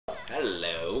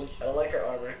Ew. I don't like her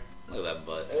armor. Look at that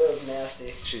butt. It was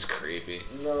nasty. She's creepy.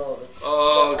 No, that's...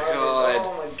 Oh, the God.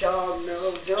 Oh, my God,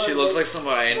 no. Don't She looks like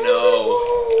somebody I know.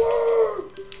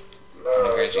 I'm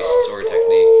gonna grant you sword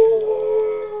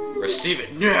technique. Receive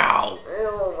it now!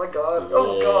 Oh, my God.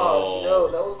 Oh, God. No,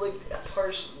 that was like a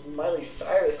harsh Miley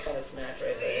Cyrus kind of snatch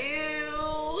right there.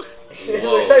 Ew. It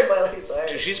looks like Miley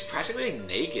Cyrus. Dude, she's practically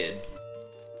naked.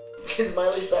 It's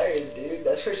Miley Cyrus, dude.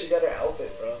 That's where she got her outfit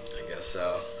from. I guess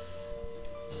so.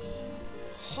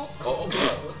 Oh,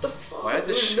 what the fuck? Why did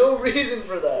There's no reason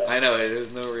for that. I know,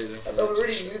 there's no reason for I thought we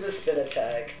already knew the spin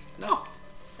attack. No.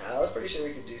 I was pretty sure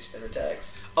we could do spin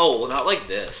attacks. Oh, well, not like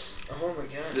this. Oh my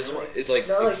God. This one, it's like...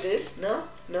 Not like this? No?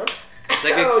 No? It's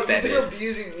like Ow, extended. You've been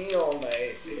abusing me all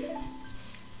night.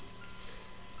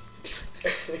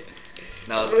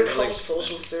 No, I'm gonna it's call like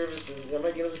social services and I'm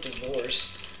gonna get us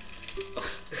divorced.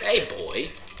 Hey, boy.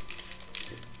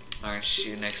 Aren't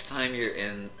you? Next time you're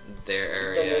in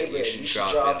their The area, neighbor, you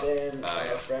should drop in.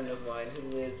 a friend of mine who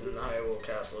lives in the Hyrule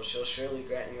Castle. She'll surely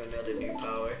grant you another new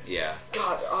power. Yeah.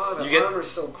 God, the You get- armor's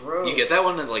so gross. You get that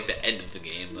one at like the end of the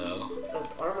game, though. The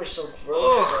armor's so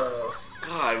gross, though.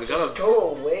 God, we Just got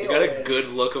go away we got a already. good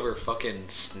look of her fucking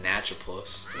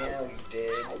Snatchopus. Yeah, we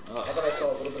did. Ugh. I thought I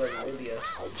saw a little bit of Libya.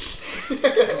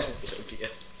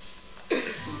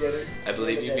 You get it? I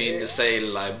believe In you the mean to desert? say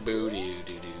like booty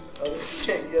doo doo. I was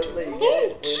saying, you guys say you get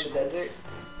it? We're in the desert?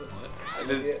 What?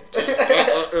 Libya.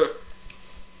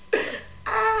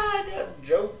 I got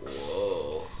jokes.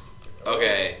 Whoa.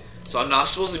 Okay, so I'm not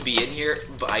supposed to be in here,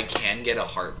 but I can get a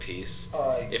heart piece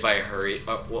if I hurry.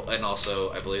 Well, and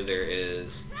also I believe there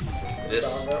is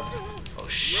this. Oh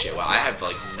shit! Wow, I have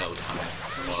like no time.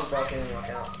 You should walk in and walk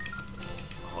out.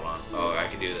 Hold on. Oh, I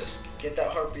can do this. Get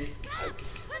that heartbeat.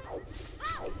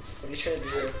 What are you trying to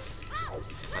do?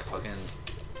 If I fucking.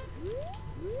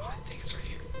 Oh, I think it's right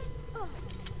here.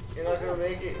 You're not gonna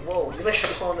make it. Whoa, you like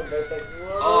spawned a bit like,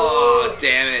 whoa. Oh,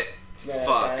 damn it. Man,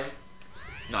 Fuck. time.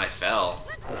 No, I fell.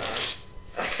 I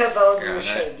thought that was what you were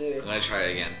trying to do. I'm gonna try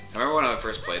it again. I remember when I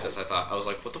first played this, I was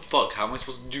like, what the fuck? How am I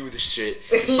supposed to do this shit?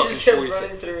 You Fucking just kept 40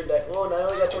 running through that. Whoa, now I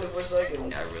only got 24 seconds.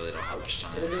 Yeah, I really don't have much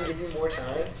time. It doesn't give you more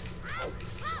time?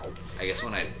 I guess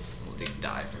when I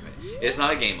die from it. It's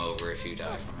not a game over if you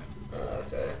die from it. Oh,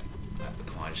 okay.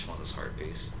 Come on, I just want this heart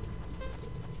piece.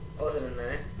 Oh, is it in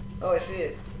there? Oh, I see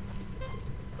it.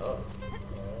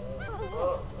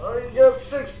 Oh, you got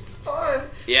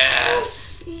 6-5.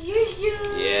 Yes!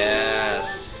 Yeah.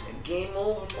 Yes! Game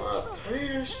over my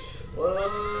penis. Whoa.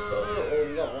 Oh,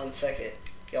 you got 1 second.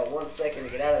 You got 1 second to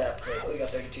get out of that plate. Oh, you got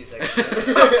 32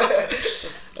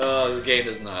 seconds. Oh, the game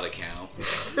does not account.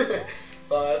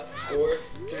 5, 4,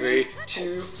 3,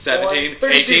 2, 17,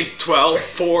 1, 18, 12,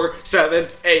 4, 7,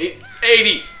 8,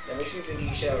 80! That makes me think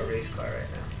you should have a race car right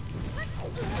now.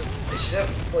 They should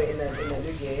have, wait, in that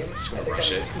new game, Just I wanna think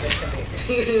rush it.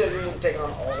 you're gonna take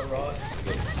on all the rock.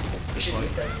 You should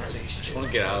eat them, that's what you should I do. want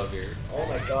to get out of here. Oh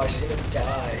my gosh, you're gonna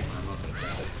die. I'm not gonna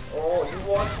Just, oh, you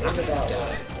walked into that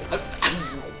die. one.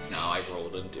 No, I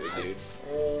rolled into it, dude.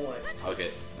 Oh my. Fuck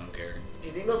it. I don't care. Do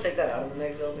you think they'll take that out in the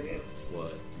next Zelda game?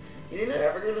 What? You think they're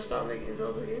ever gonna stop making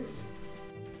Zelda games?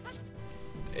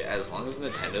 As long as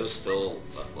Nintendo's still,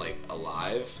 like,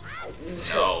 alive?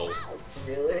 No.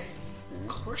 Really? Of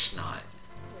course not.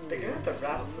 They're gonna have to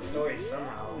wrap up the story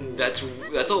somehow. That's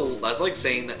like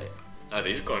saying that are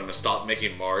they just going to stop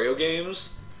making Mario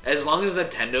games? As long as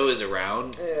Nintendo is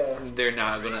around, Yeah. they're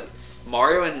not gonna.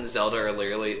 Mario and Zelda are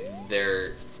literally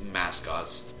their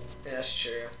mascots. Yeah, that's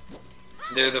true.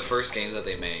 They're the first games that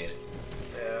they made.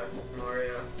 Yeah,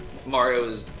 Mario. Mario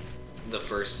is the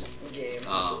first, Game.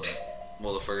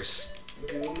 well, the first.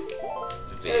 Goon.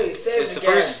 Video, Hey, say it it's the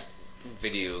again. first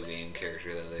video game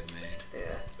character that they've made.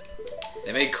 Yeah.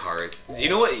 They made cards. Do you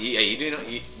know what? Yeah,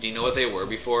 do you know what they were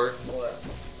before? What?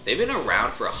 They've been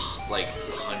around for like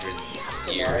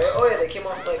 100 years. Mario? Oh yeah, they came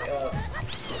off like Oh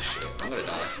shit! I'm gonna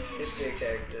die. history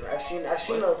character. I've seen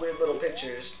the weird little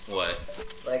pictures. What?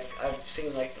 Like I've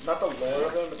seen like not the lore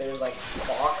of them, but there was like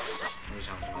Fox. What are you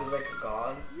talking He about? was like a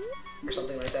god or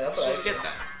something like that. That's How what I did you seen. get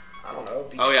that? I don't know.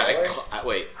 Be Oh yeah, taller?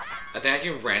 wait. I think I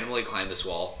can randomly climb this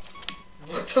wall.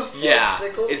 What the fuck, Yeah,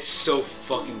 Sickle? it's so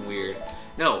fucking weird.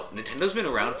 No, Nintendo's been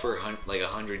around for like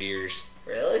 100 years.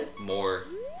 Really? More.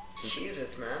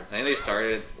 Jesus, man. I think they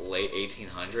started late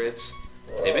 1800s.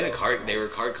 They've been they were a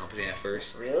card company at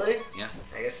first. Really? Yeah.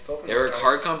 I guess Pokemon They were a card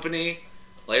cards. company.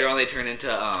 Later on, they turned into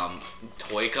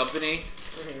toy company,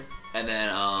 Mhm. and then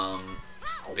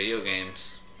video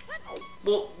games.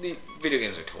 Well, the video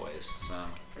games are toys, so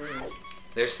Mhm.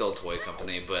 they're still a toy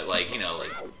company. But like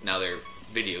like now they're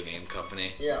video game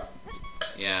company. Yeah.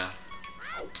 Yeah.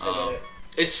 I get it.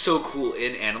 It's so cool.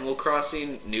 In Animal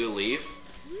Crossing New Leaf,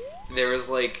 there was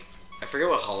like, I forget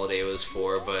what holiday it was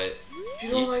for, but... If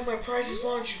you don't like my prices,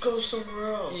 why don't you go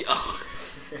somewhere else?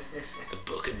 The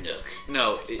Book of Nook.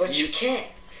 No. But you can't.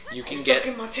 You can I'm get...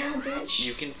 stuck in my town, bitch.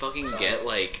 You can fucking get,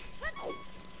 like,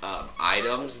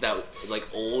 items that, like,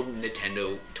 old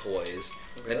Nintendo toys.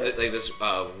 Really? Like this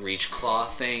reach claw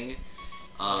thing.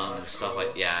 Stuff cool.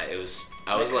 like, yeah, it was...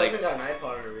 My cousin got an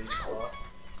iPod and a reach claw.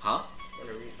 Huh?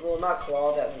 Well, not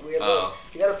claw, that weird little...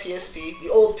 He got a PSP, the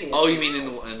old PSP. Oh, you mean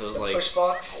in those, the like... push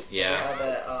box? Yeah. They have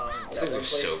that, those things are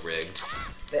so rigged.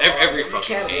 Every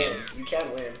fucking game. You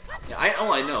can't win. Yeah,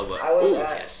 I know, but... I was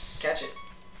yes. Catch it.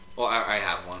 Well, I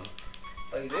have one.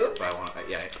 Oh, you do? But I want to...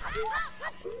 Yeah.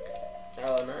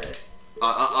 Oh, nice.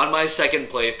 On my second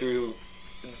playthrough,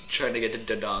 trying to get to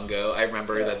Dodongo, I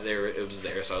remember that it was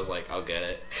there, so I was like, I'll get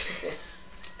it.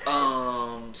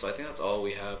 So I think that's all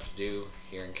we have to do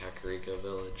here in Kakariko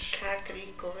Village.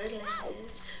 Kakariko Village.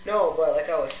 No, but like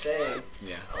I was saying,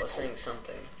 I was saying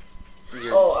something.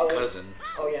 Your cousin.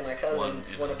 Yeah, my cousin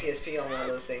won a PSP on one of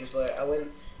those things, but I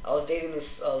was dating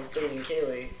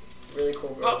Kaylee, really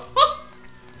cool girl.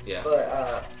 Yeah.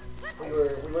 But we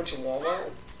went to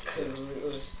Walmart because it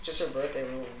was just her birthday.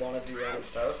 We wanted to do random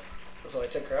stuff, so I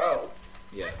took her out.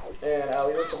 Yeah. And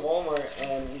we went to Walmart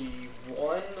and we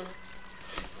won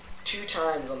 2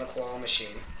 times on the claw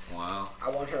machine. Wow. I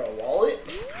won her a wallet,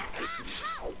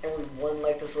 and we won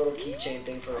like this little keychain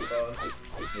thing for her phone.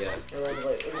 Yeah. And it was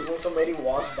like, when some lady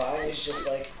walks by and she's just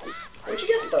like, "Where'd you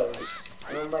get those?"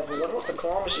 And I'm like, "We won them off the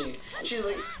claw machine." And she's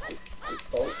like,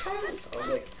 "Both times?" I was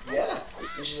like, "Yeah."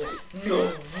 And she's like,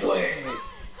 "No way!"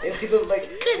 And Good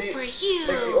for you.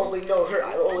 Like the old lady, the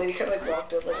old lady kind of like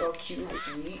walked up like all cute and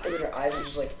sweet, and then her eyes were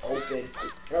just like open,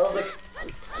 and I was like,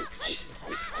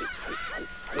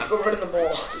 "Let's go run in the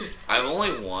mall." I've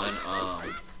only won,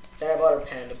 Then I bought her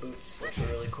panda boots, which were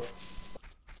really cool.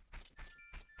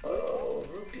 Oh,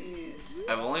 rupees.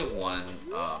 I've only won,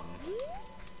 I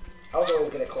was always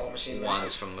good at claw machine.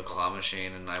 ones from the claw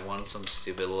machine, and I won some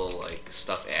stupid little, like,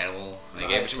 stuffed animal. And I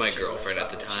gave it to my girlfriend at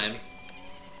the time.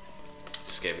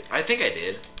 Just gave it. I think I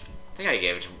did. I think I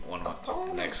gave it to one of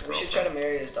my ex-girlfriend. We should try to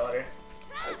marry his daughter.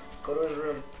 Go to his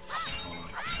room.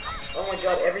 Oh my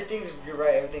god, you're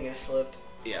right, everything is flipped.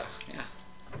 Yeah, yeah.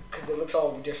 Because it looks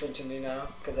all different to me now,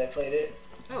 because I played it.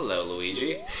 Hello,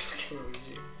 Luigi. Fucking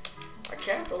Luigi. I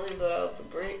can't believe that out of the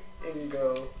great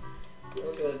Ingo.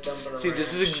 Look at it jumping around. See,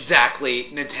 this is exactly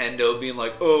Nintendo being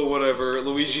like, oh, whatever,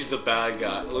 Luigi's the bad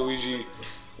guy. Luigi.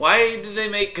 Why did they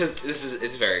make? Because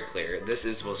it's very clear. This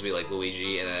is supposed to be like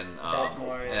Luigi, and then That's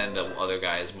Mario. And the other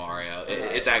guy is Mario.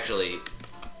 It's actually,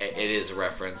 it is a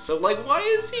reference. So like, why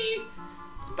is he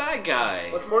bad guy?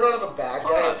 Well, it's more not of a bad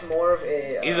guy. It's more of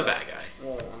a. He's a bad guy.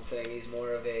 Well, I'm saying he's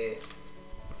more of a.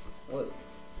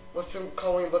 What's the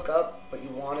call when you look up, but you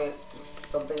want it? It's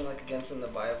something like against in the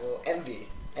Bible.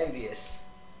 Envious.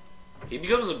 He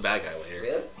becomes a bad guy later.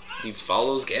 Really? He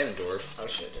follows Ganondorf. Oh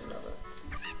shit, didn't know that.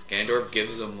 Ganondorf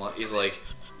gives him, he's like,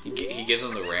 he gives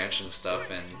him the ranch and stuff,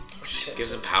 and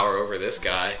gives him power over this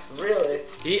guy. Really?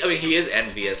 He is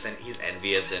envious, and he's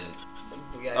envious, and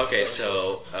okay,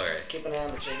 so alright. Keep an eye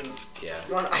on the chickens. Yeah.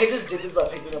 I just did this by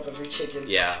picking up every chicken.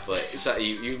 Yeah, but so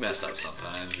you mess up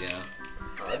sometimes, you know.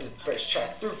 I did first try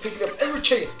through picking up every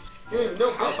chicken.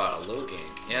 No. How about a little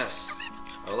game? Yes,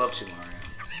 I love to Mario.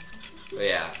 But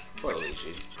yeah, poor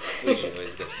Luigi. Luigi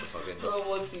always gets the fucking. Oh,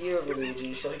 what's the year of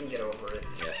Luigi? So he can get over it.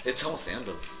 Yeah, it's almost the end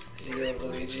of the year of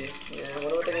Luigi. Yeah, I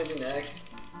wonder what they're gonna do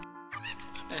next.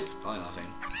 Probably nothing.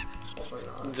 Hopefully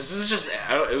not. This is just,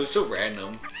 it was so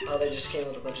random. Oh, they just came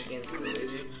with a bunch of games with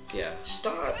Luigi? Yeah.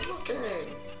 Start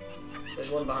looking!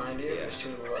 There's one behind you, there's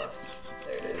 2 to the left.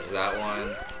 There it is. There's that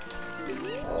one.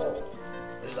 Oh.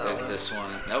 There's that one. There's this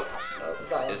one. Nope. Oh, there's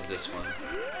that one. There's this one.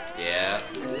 Yeah.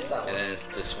 And there's that one. And then it's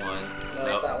this one. No,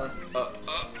 nope. it's that one. That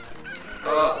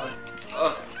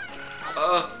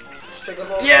one. Just pick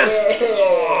them all. Yes! Yeah.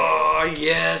 Oh,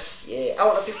 yes! Yeah, I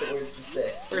want to pick the words to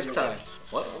say. First time.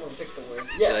 What? I want to pick the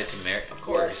words. Would Yes. you like to marry? Of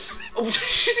course. Yes. Oh, did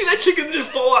you see that chicken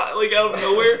just fall out, like, out of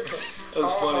nowhere? That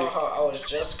was funny. I was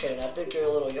just kidding. I think you're a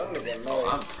little young to get married. Oh,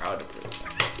 I'm proud to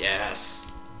present.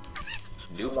 Yes.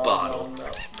 New bottle.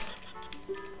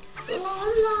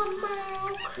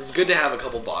 It's good to have a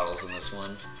couple bottles in this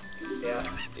one. Yeah.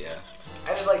 Yeah. I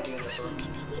just like doing this one.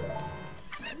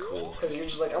 Yeah, cool. Because you're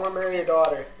just like, I want to marry your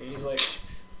daughter. And he's like...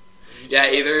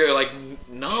 Yeah, either you're like,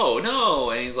 no,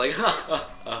 and he's like,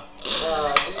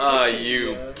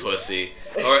 you pussy.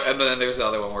 And then there's the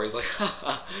other one where he's like,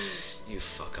 you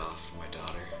fuck off, my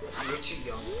daughter. You're too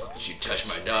young. You touched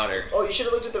my daughter. Oh, you should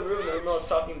have looked at the room I was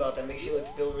talking about that makes you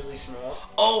like feel really small.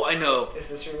 Oh, I know. It's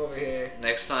this room over here.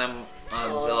 Next time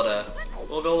on Zelda,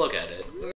 we'll go look at it.